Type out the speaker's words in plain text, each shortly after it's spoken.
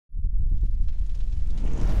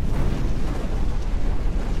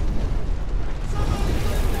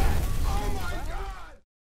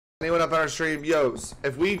open up our stream. Yo,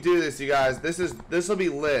 if we do this, you guys, this will be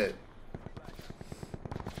lit.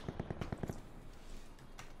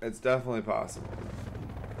 It's definitely possible.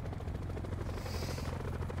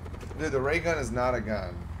 Dude, the ray gun is not a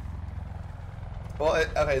gun. Well,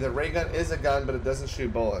 okay, the ray gun is a gun, but it doesn't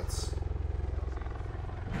shoot bullets.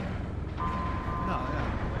 No,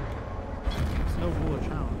 yeah. It's no bullet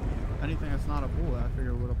challenge. Anything that's not a bullet, I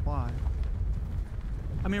figure would apply.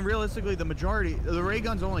 I mean, realistically, the ray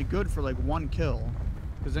gun's only good for like 1 kill,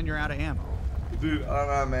 because then you're out of ammo. Dude, I don't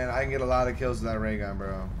know, man. I can get a lot of kills with that ray gun,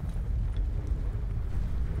 bro.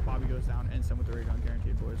 Bobby goes down instant with the ray gun,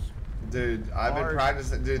 guaranteed, boys. Dude, I've been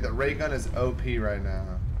practicing. Dude, the ray gun is OP right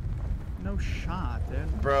now. No shot,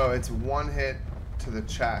 dude. Bro, it's 1 hit to the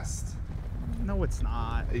chest. No, it's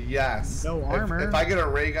not. Yes. No armor. If I get a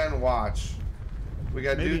ray gun, watch. We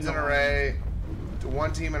got dudes in array.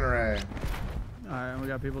 1 team in array. Alright, we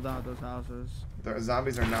got people down at those houses. The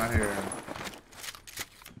zombies are not here.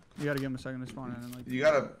 You gotta give them a second to spawn in. And, like, you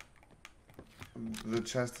gotta. The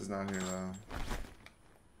chest is not here though.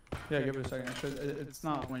 Yeah, give it a second. It's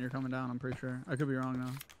not when you're coming down, I'm pretty sure. I could be wrong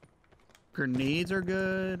though. Grenades are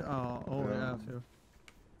good. Oh yeah, too.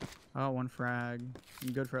 Oh, 1 frag.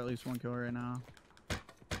 I'm good for at least 1 kill right now.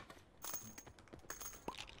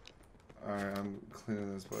 Alright, I'm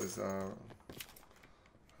cleaning this place out.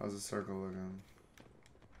 How's the circle looking?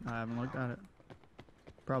 I haven't looked at it.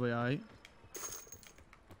 Probably alright.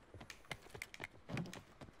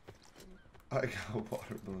 I got a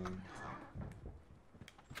water balloon.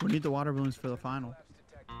 We need the water balloons for the final.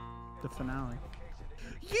 The finale.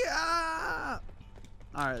 Yeah!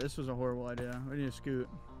 Alright, this was a horrible idea. We need to scoot.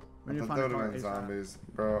 We need to find a car. Zombies,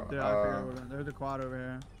 bro. Dude, I figured there's a quad over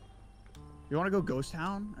here. You want to go ghost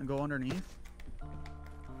town and go underneath?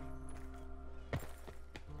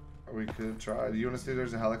 We could try. You want to see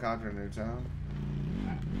there's a helicopter in Newtown?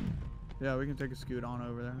 Yeah, we can take a scoot on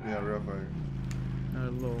over there. Yeah, real quick. A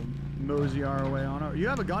little mosey our way on over. You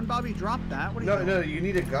have a gun, Bobby? Drop that. What are you doing? No, you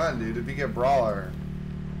need a gun, dude. If you get brawler.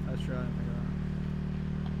 That's true. I didn't think of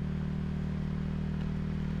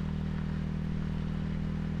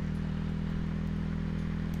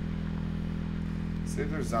that. See if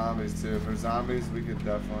there's zombies too. If there's zombies, we could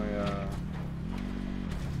definitely.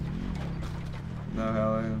 No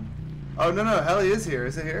heli. Oh no, heli is here.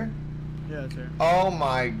 Is it here? Yeah, it's here. Oh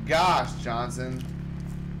my gosh, Johnson.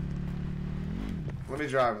 Let me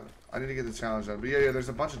drive it. I need to get the challenge done. But yeah, there's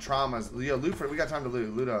a bunch of traumas. Yo, loot for it. We got time to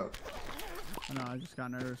loot. Loot up. I know, I just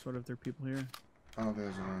got nervous. What if there are people here? I don't think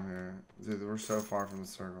there's anyone here. Dude, we're so far from the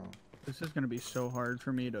circle. This is gonna be so hard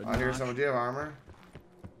for me to. I hear someone. Do you have armor?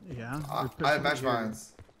 Yeah. I have match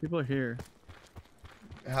mines. People are here.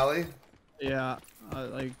 Heli? Yeah.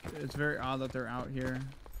 Like, it's very odd that they're out here.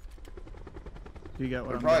 Do you get what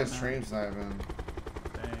They're I'm probably getting stream sniping.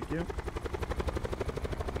 Thank you.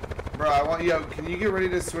 Bro, I want yo. Can you get ready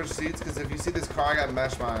to switch seats? Because if you see this car, I got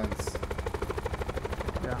mesh mines.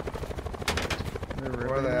 Yeah.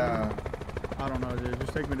 Where are they at? I don't know, dude.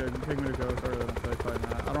 Just take me to go further than fighting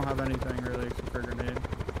that. I don't have anything really except for a grenade.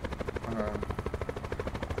 Okay.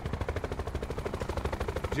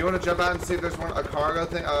 Do you want to jump out and see if there's a cargo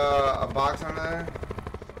thing, a box on there?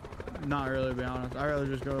 Not really, to be honest. I'd rather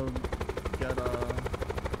just go get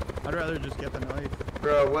I'd rather just get the knife.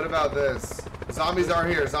 Bro, what about this? Zombies are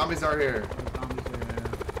here. Zombies are here. Zombies are here.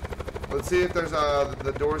 Let's see if there's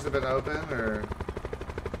the doors have been open or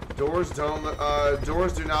doors don't.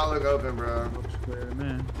 Doors do not look open, bro. Looks clear,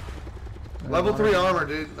 man. Level 3 armor,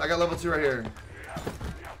 dude. I got level 2 right here.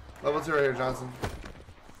 Level 2 right here, Johnson.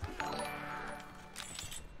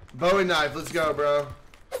 Bowie knife, let's go, bro.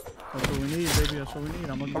 That's what we need, baby. That's what we need.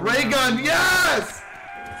 I'm looking. A ray gun, yes!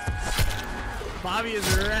 Bobby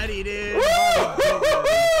is ready, dude. Woo!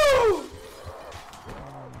 Oh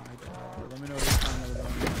my god. Let me know what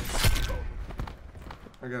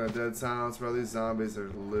I got a dead silence, bro. These zombies are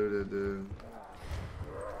looted, dude.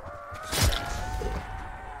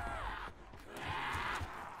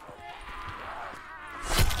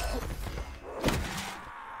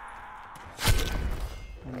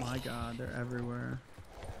 Oh my god, they're everywhere.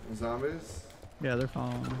 Zombies? Yeah, they're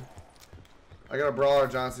following me. I got a brawler,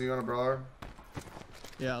 Johnson. You want a brawler?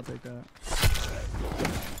 Yeah, I'll take that.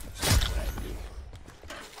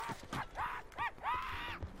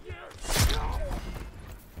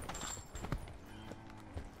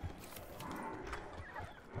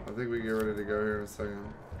 I think we can get ready to go here in a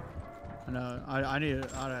second. I know.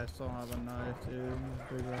 I still have a knife, dude.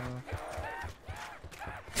 Big,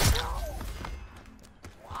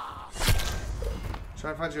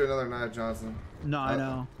 Try to find you another knife, Johnson. No, I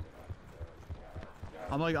know.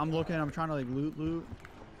 I'm looking, I'm trying to like loot.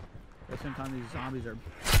 At the same time, these zombies are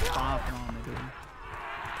stomping on me, dude.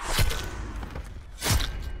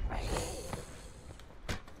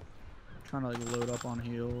 Trying to like load up on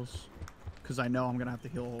heals. Because I know I'm going to have to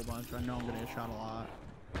heal a whole bunch. I know I'm going to get shot a lot.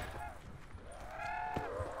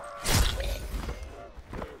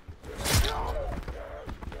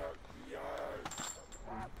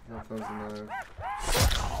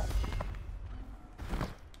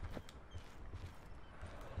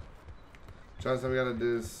 Johnson, we gotta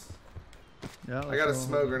do this. Yeah, I got a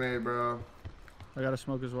smoke grenade, bro. I got a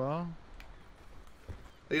smoke as well.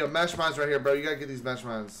 Hey, yo, mesh mines right here, bro. You gotta get these mesh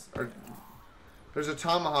mines. There's a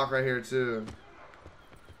tomahawk right here, too.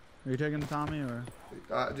 Are you taking the Tommy, or?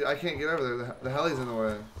 Dude, I can't get over there. The heli's in the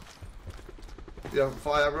way. Yo,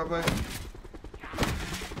 fly up real quick.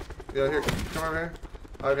 Yo, here, come over here.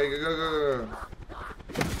 Okay, go.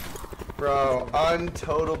 Bro,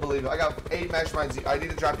 untotal believable. I got 8 mesh mines. I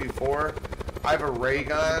need to drop you 4. I have a ray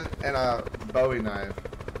gun and a Bowie knife.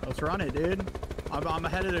 Let's run it, dude. I'm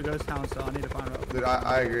ahead of the ghost town, so I need to find out. Dude,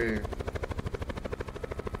 I agree.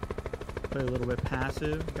 Play a little bit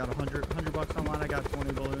passive. Got 100 bucks online. I got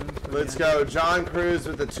 20 balloons. Let's go. John Cruz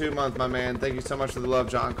with the 2-month, my man. Thank you so much for the love,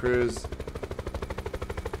 John Cruz.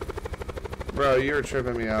 Bro, you were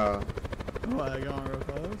tripping me out. What, going real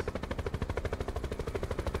close?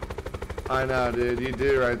 I know, dude. You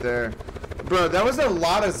do right there. Bro, that was a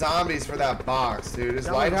lot of zombies for that box, dude. Is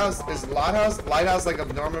Lighthouse like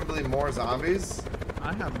abnormally more zombies?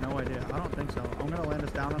 I have no idea. I don't think so. I'm gonna land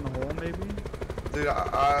us down in the hole, maybe. Dude,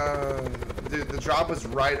 dude, the drop was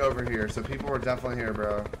right over here, so people were definitely here,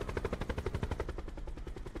 bro.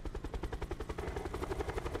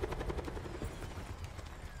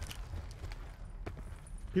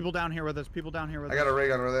 People down here with us. People down here with us. I got a ray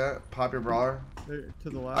gun. Where they at? Pop your brawler. To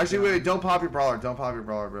the left. Actually, wait. Don't pop your brawler. Don't pop your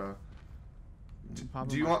brawler, bro.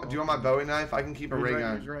 Do you want my Bowie knife? I can keep a ray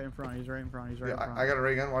gun. He's right in front. He's right in front. He's right in front. I got a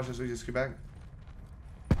ray gun. Watch this. We just scoot back.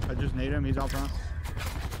 I just nade him. He's out front.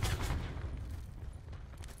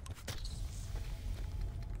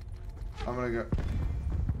 I'm gonna go.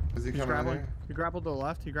 Is he coming in here? He grappled to the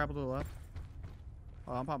left. He grappled to the left.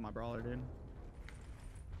 Oh, I'm popping my brawler, dude.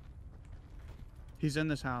 He's in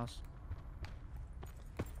this house.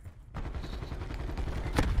 He's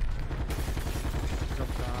up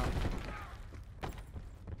top.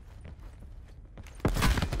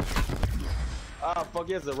 Ah, fuck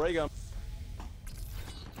yes, the ray gun.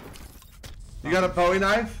 You got a Bowie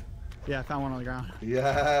knife? Yeah, I found one on the ground.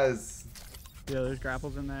 Yes. Yeah, there's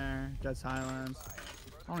grapples in there. Dead silence.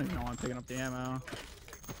 I don't even know why I'm picking up the ammo.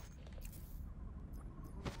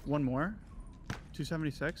 One more.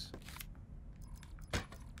 276.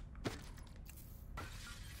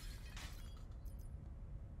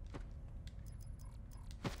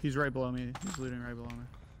 He's right below me. He's looting right below me.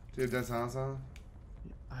 Dude, that's awesome.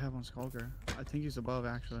 I have one Skulker. I think he's above,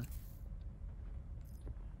 actually.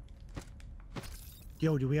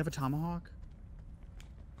 Yo, do we have a Tomahawk?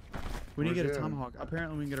 We need to get a Tomahawk.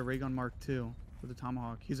 Apparently, we can get a ray gun Mark II with a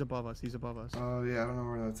Tomahawk. He's above us. He's above us. Oh, yeah. I don't know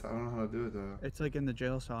where that's... I don't know how to do it, though. It's like in the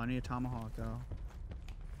jail cell. I need a Tomahawk, though.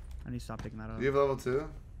 I need to stop picking that up. Do you have level 2?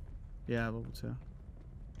 Yeah, level 2.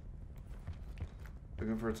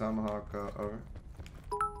 Looking for a Tomahawk over.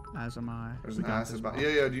 As am I. There's an acid bomb.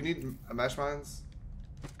 Yeah, do you need mesh mines?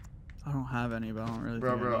 I don't have any, but I don't really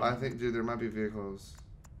Bro, I think, dude, there might be vehicles.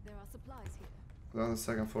 There are supplies here. They're on the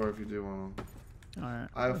 2nd floor if you do want them. Alright.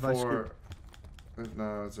 I have 4.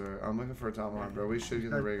 No, it's alright. I'm looking for a Tomahawk, bro. We should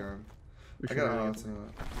get the ray gun. I got a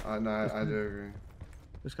lot. No, I do agree.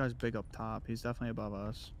 This guy's big up top. He's definitely above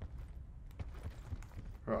us.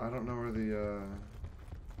 Bro, I don't know where the,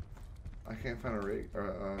 I can't find a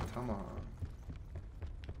Tomahawk.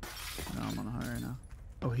 No, I'm on a high right now.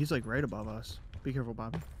 Oh, he's like right above us. Be careful,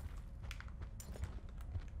 Bobby.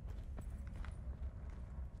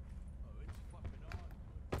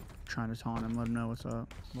 Trying to taunt him, let him know what's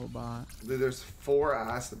up. Little bot. Dude, there's 4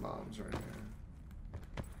 acid bombs right here.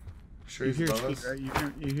 Sure You he's hear above feet, us?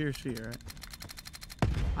 right? You hear feet, right?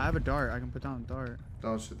 I have a dart. I can put down a dart.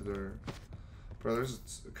 Don't shoot the door. Bro, there's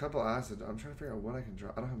a couple acid. I'm trying to figure out what I can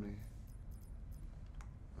drop. I don't have any.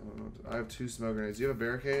 I don't know. I have 2 smoke grenades. Do you have a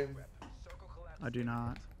barricade? I do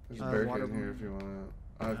not. There's a barricade in here if you want it.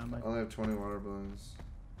 I only have 20 water balloons.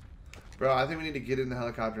 Bro, I think we need to get in the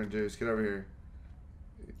helicopter and do this. Get over here.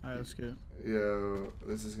 Alright, let's go. Yo,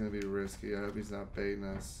 this is gonna be risky. I hope he's not baiting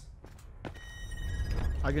us.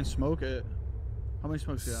 I can smoke it. How many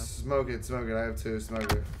smokes do you have? Smoke it, smoke it. I have 2.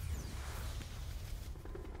 Smoke it.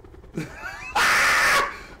 Let's go.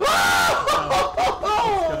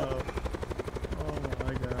 Oh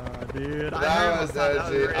my god, dude. That was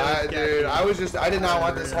edgy. I did not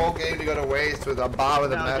want this whole game to go to waste with a bot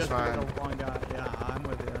with a mesh mine. Yeah, I'm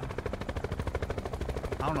with you.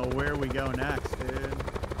 don't know where we go next, dude.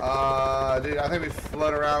 Dude, I think we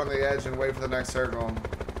float around on the edge and wait for the next circle.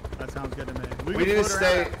 That sounds good to me. We need to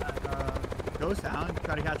stay. Ghost Town.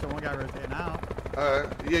 Try to catch the one guy rotating out.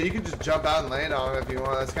 Yeah, you can just jump out and land on him if you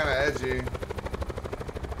want. That's kind of edgy.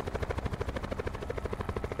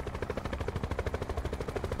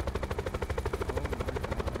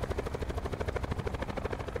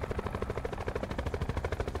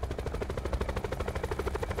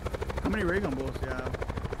 How many ray gun bullets do you have?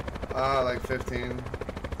 Like 15.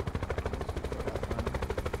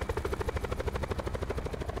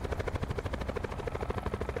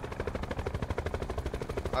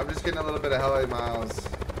 I'm just getting a little bit of heli miles.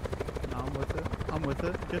 No, I'm with it. I'm with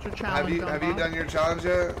it. Get your challenge. Have you done your challenge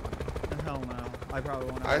yet? Hell no. I probably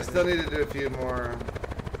won't. I still need to do a few more.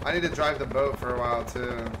 I need to drive the boat for a while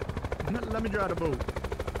too. Let me drive the boat.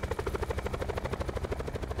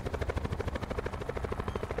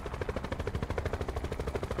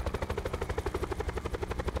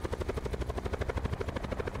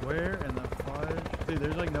 Where in the fudge? Dude,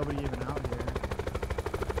 there's like nobody even out here.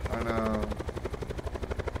 I know.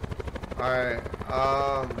 Alright,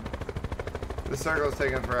 the circle's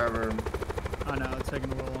taking forever. I know, it's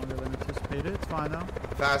taking a little longer than anticipated. It's fine though.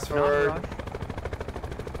 Fast forward.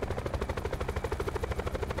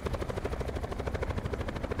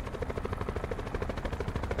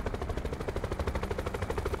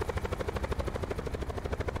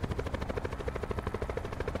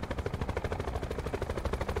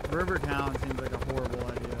 Rivertown seems like a horrible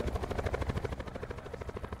idea.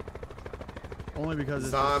 Only because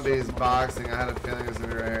it's Zombies, so boxing. I had a feeling it was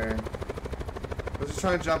gonna be right here. Let's just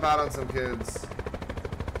try and jump out on some kids.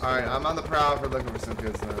 Alright, I'm on the prowl for looking for some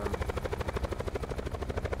kids now.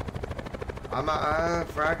 I'm not,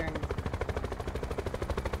 fracking.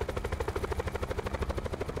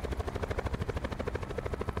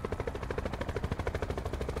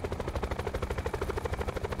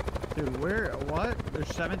 Dude, where? What? There's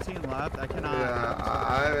 17 left. I cannot. Yeah,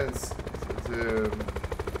 I haven't. Dude.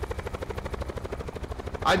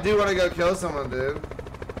 I do want to go kill someone, dude.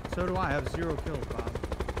 So do I. I have 0 kills, Bob.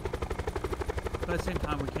 But at the same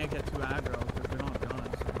time, we can't get too aggro because we don't have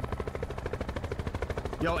guns.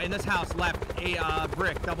 Yo, in this house, left, a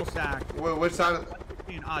brick, double stack. Wait, which side?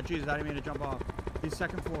 Oh, Jesus, I didn't mean to jump off. He's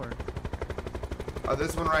second floor.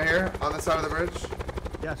 This one right here, on the side of the bridge?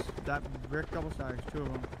 Yes, that brick double stack. There's 2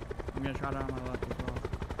 of them. I'm gonna try that on my left as well.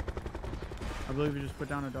 I believe you just put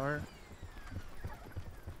down a dart.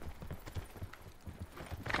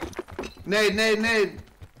 Nade, nade, nade!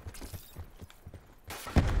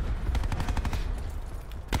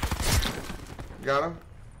 Got him?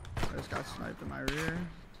 I just got sniped in my rear,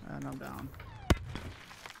 and I'm down.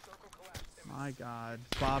 My God.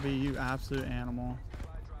 Bobby, you absolute animal.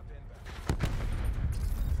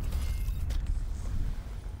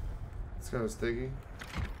 Let's go, Stiggy.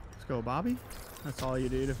 Let's go, Bobby. That's all you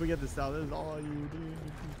do. If we get this out, this is all you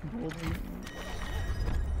do.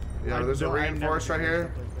 Yeah, there's a reinforce right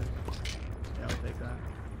here. Yeah, I'll take that.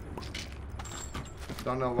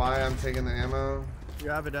 Don't know why I'm taking the ammo. You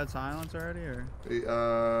have a dead silence already, or?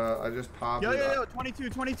 I just popped Yo, it. yo, yo,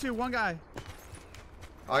 22, one guy.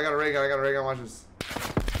 Oh, I got a ray gun, watch this.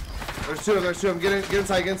 There's 2 of them, Get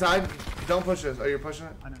inside. Don't push this. Oh, you're pushing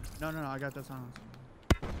it? I know. No, I got that silence.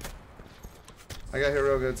 I got hit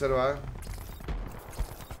real good, so do I.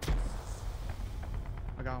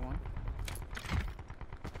 I got one.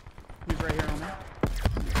 He's right here on me.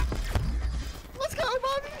 Let's go,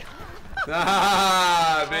 Bobby!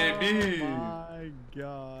 Ah, baby! Oh my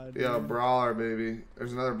God. Yeah, dude. brawler, baby.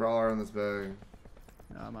 There's another brawler in this bag.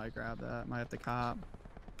 I might grab that. Might have to cop.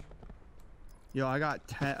 Yo, I got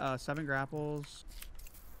 7 grapples.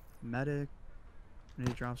 Medic. I need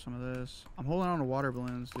to drop some of this. I'm holding on to water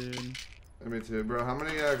balloons, dude. Me too, bro. How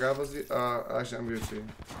many grapples do you, actually, I'm Gucci.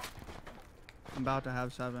 I'm about to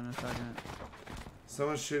have 7 in a second.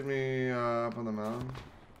 Someone shoot me up on the mountain.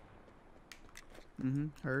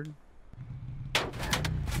 Heard.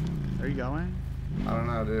 Are you going? I don't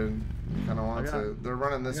know, dude. Kind of want to. They're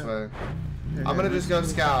running this way. Here, I'm gonna just go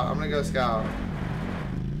scout. I'm gonna go scout.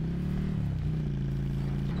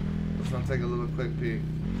 Just want to take a little quick peek.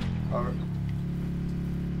 Over.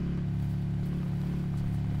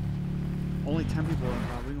 Only 10 people left,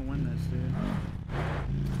 Bob. We can win this, dude.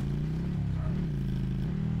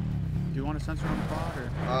 Do you want to censor on the pod, or?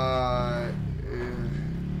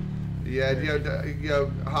 Yeah,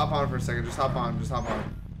 yo, hop on for a second. Just hop on.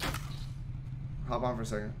 Hop on for a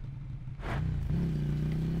second.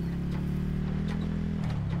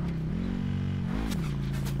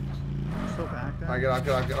 Still back there?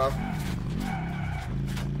 Alright, get off.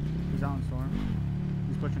 He's out in storm.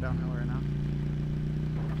 He's pushing downhill right now.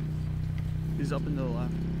 He's up and to the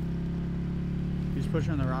left. He's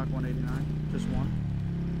pushing the rock 189. Just one.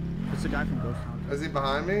 It's the guy from Ghost Town. Is he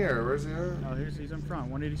behind me or where's he at? Oh, he's in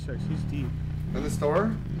front. 186. He's deep. In the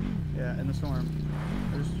store? Yeah, in the storm.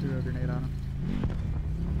 I just threw a grenade on him.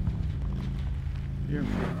 You're in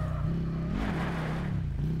front.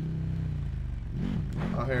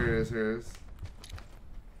 Oh, here he is. Here he is.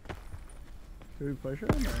 Should we push him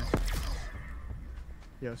or?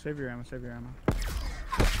 Yo, save your ammo. Save your ammo.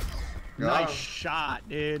 Got Nice him. shot,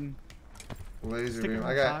 dude. Laser Stick beam. him I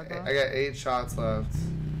on got side, 8 shots left.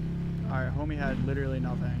 Alright, homie had literally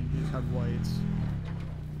nothing. He just had whites.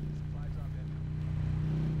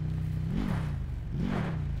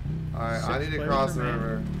 Alright, I 6 need to players cross the remain.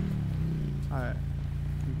 river. Alright.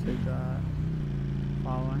 You take that.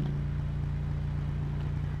 Following.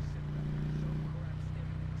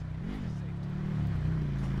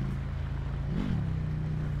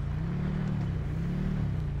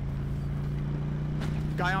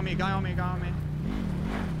 Guy on me, guy on me, guy on me.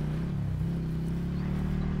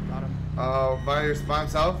 Got him. Oh, by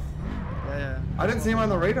himself? Yeah. I didn't see him on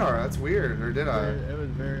the radar. That's weird. Or did I? It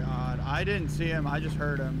was very odd. I didn't see him. I just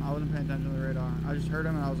heard him. I wasn't paying attention to the radar. I just heard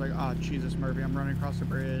him and I was like, oh, Jesus, Murphy. I'm running across the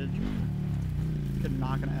bridge.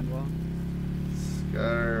 Not gonna end well.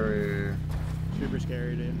 Scary. Super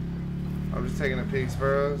scary, dude. I'm just taking a peek,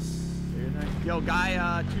 Speros. Yo, guy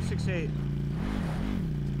 268.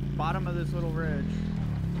 Bottom of this little ridge.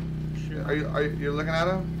 Shoot. Are you looking at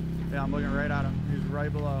him? Yeah, I'm looking right at him. He's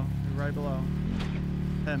right below. He's right below.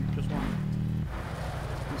 Him, just one.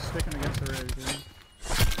 He's sticking against the ridge, dude.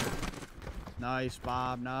 Nice,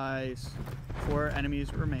 Bob. Nice. 4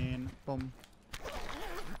 enemies remain. Boom.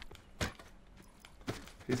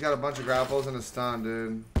 He's got a bunch of grapples and a stun,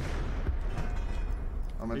 dude.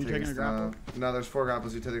 I'm gonna take a stun. No, there's 4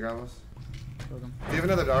 grapples. You take the grapples. Do you have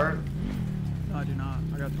another dart? No, I do not.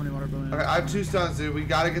 I got 20 water balloons. Okay, I have 2 stuns, dude. We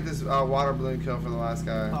gotta get this water balloon kill for the last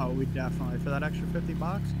guy. Oh, we definitely. For that extra $50,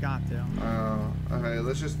 got to. Okay,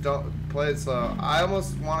 let's just don't play it slow. I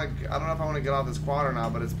almost want to. I don't know if I want to get off this quad or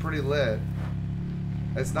not, but it's pretty lit.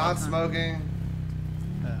 It's not smoking.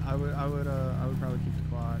 Yeah, I would probably keep the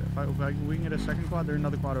quad. If we can get a second quad, there's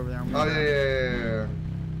another quad over there. Oh yeah.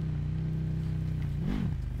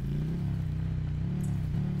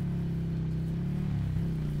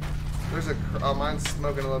 There's a. Oh, mine's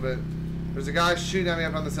smoking a little bit. There's a guy shooting at me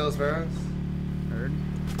up on the hill, Speros. Heard.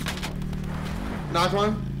 Knocked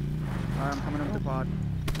one. Alright, I'm coming up with the quad.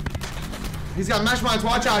 He's got mesh mines.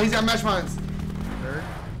 Watch out. He's got mesh mines. Heard.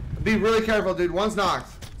 Be really careful, dude. One's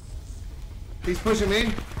knocked. He's pushing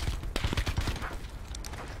me.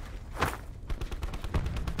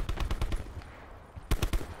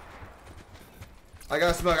 I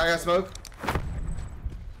got smoke.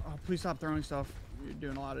 Oh, please stop throwing stuff. You're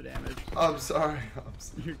doing a lot of damage. I'm sorry.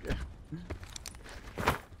 You're good.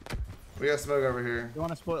 We got smoke over here. You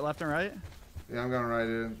want to split left and right? Yeah, I'm going right,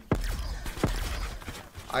 dude.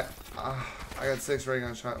 I got 6 ray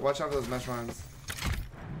gun shot. Watch out for those mesh mines.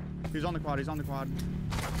 He's on the quad.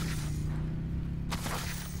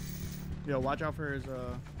 Yo, watch out for his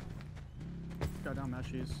goddamn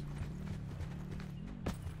meshies.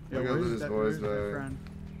 Look at this boys back. Friend?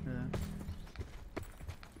 Yeah.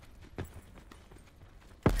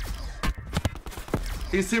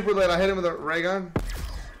 He's super lit. I hit him with a ray gun.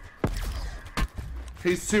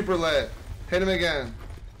 He's super lit. Hit him again.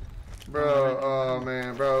 Bro, oh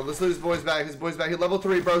man, bro. Let's lose his boys back. His boys back. He's level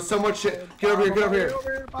 3, bro. So much shit. Get over here, get over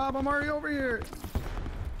here. Bob, I'm already over here.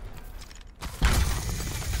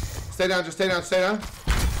 Stay down, just stay down, stay down.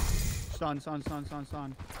 Stun.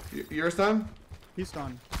 You're stunned? He's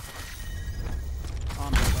stunned. Oh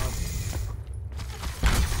my god.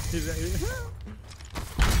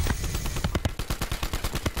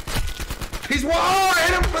 He's one. Oh, I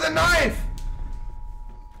hit him with a knife.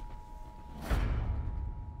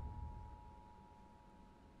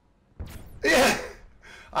 Yeah.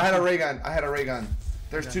 I had a ray gun.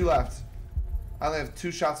 There's 2 left. I only have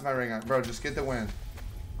 2 shots of my ray gun. Bro, just get the win.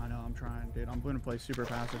 I know, I'm trying, dude. I'm going to play super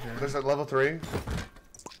passive here. There's a level 3.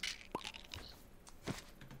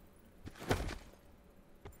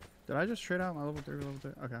 Did I just trade out my level 3?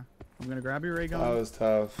 Okay. I'm going to grab your ray gun. That was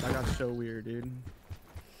tough. That got so weird, dude.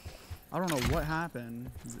 I don't know what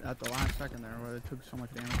happened at the last second there where they took so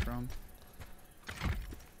much damage from.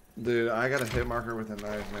 Dude, I got a hit marker with a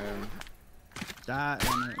knife, man.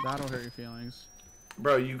 That'll hurt your feelings.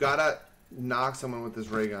 Bro, you gotta knock someone with this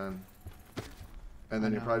ray gun. And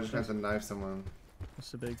then you're probably just gonna have to knife someone.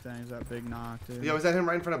 That's the big thing, is that big knock, dude. Yo, is that him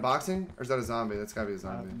right in front of boxing? Or is that a zombie? That's gotta be a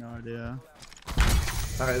zombie. I have no idea.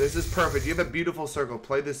 Okay, this is perfect. You have a beautiful circle.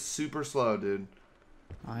 Play this super slow, dude.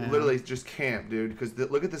 Literally just camp, dude. Because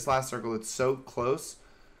look at this last circle. It's so close.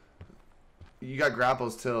 You got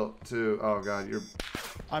grapples too. Oh god, you're.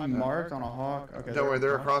 I'm marked on a hawk. Okay. Don't worry,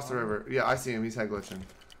 they're across the river. Yeah, I see him. He's head glitching.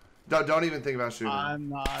 Don't even think about shooting. I'm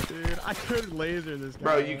not, dude. I could laser this guy.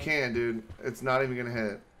 Bro, you can, dude. It's not even gonna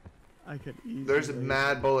hit. I could easily. There's a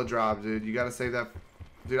mad bullet drop, dude. You gotta save that.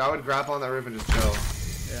 Dude, I would grapple on that river and just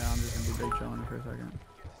chill. Yeah, I'm just gonna be big chilling for a second.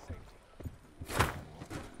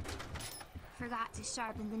 Forgot to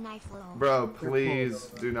sharpen the knife a little. Bro, please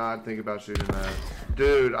do not think about shooting that.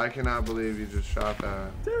 Dude, I cannot believe you just shot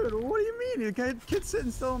that. Dude, what do you mean? The kid's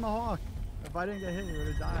sitting still in the hawk. If I didn't get hit, he would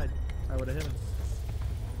have died. I would have hit him.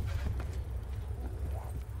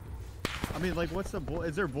 I mean, like, what's the bull?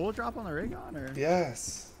 Is there a bullet drop on the ray gun or?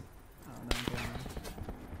 Yes. Oh, no,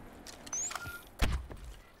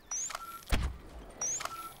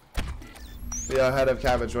 Yeah, head of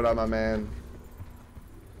cabbage, what up, my man?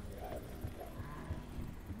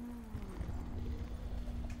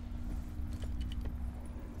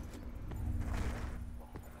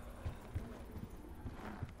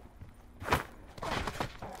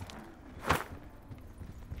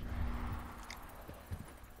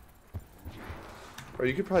 Or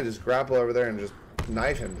you could probably just grapple over there and just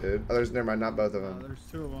knife him, dude. Oh, never mind, not both of them. there's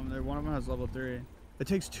two of them. One of them has level 3. It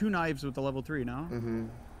takes 2 knives with the level 3, no? Mm-hmm.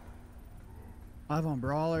 I have on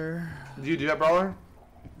brawler. Do you do that, brawler?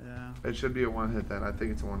 Yeah. It should be a one hit then. I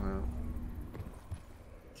think it's a one hit.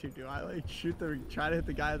 Dude, do I like try to hit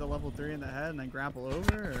the guy at the level 3 in the head and then grapple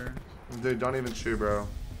over, or? Dude, don't even shoot, bro.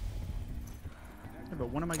 Yeah, but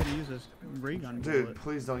when am I gonna use this ray gun Dude, bullet?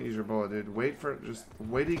 please don't use your bullet, dude. Wait till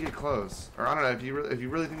you get close. Or I don't know, if you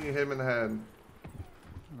really think you hit him in the head.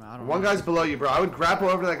 I don't One know. guy's below you, bro. I would grapple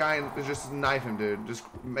over to that guy and just knife him, dude. Just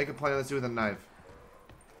make a plan. Let's do with a knife.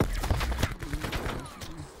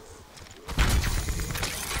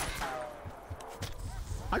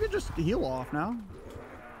 I could just heal off now.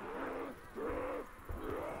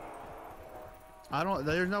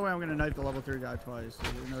 There's no way I'm gonna knife the level 3 guy twice.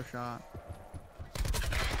 So there's no shot.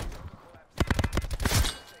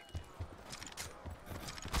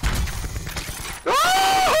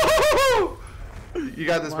 You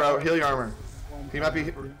got this, bro. Heal your armor. He might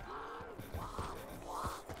be.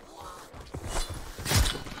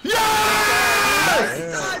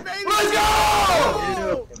 Yes! Let's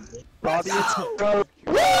go! Bobby, Woo!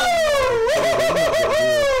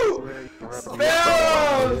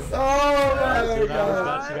 Speros! Oh my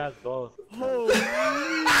god! you guys both. Oh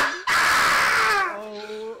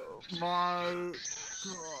my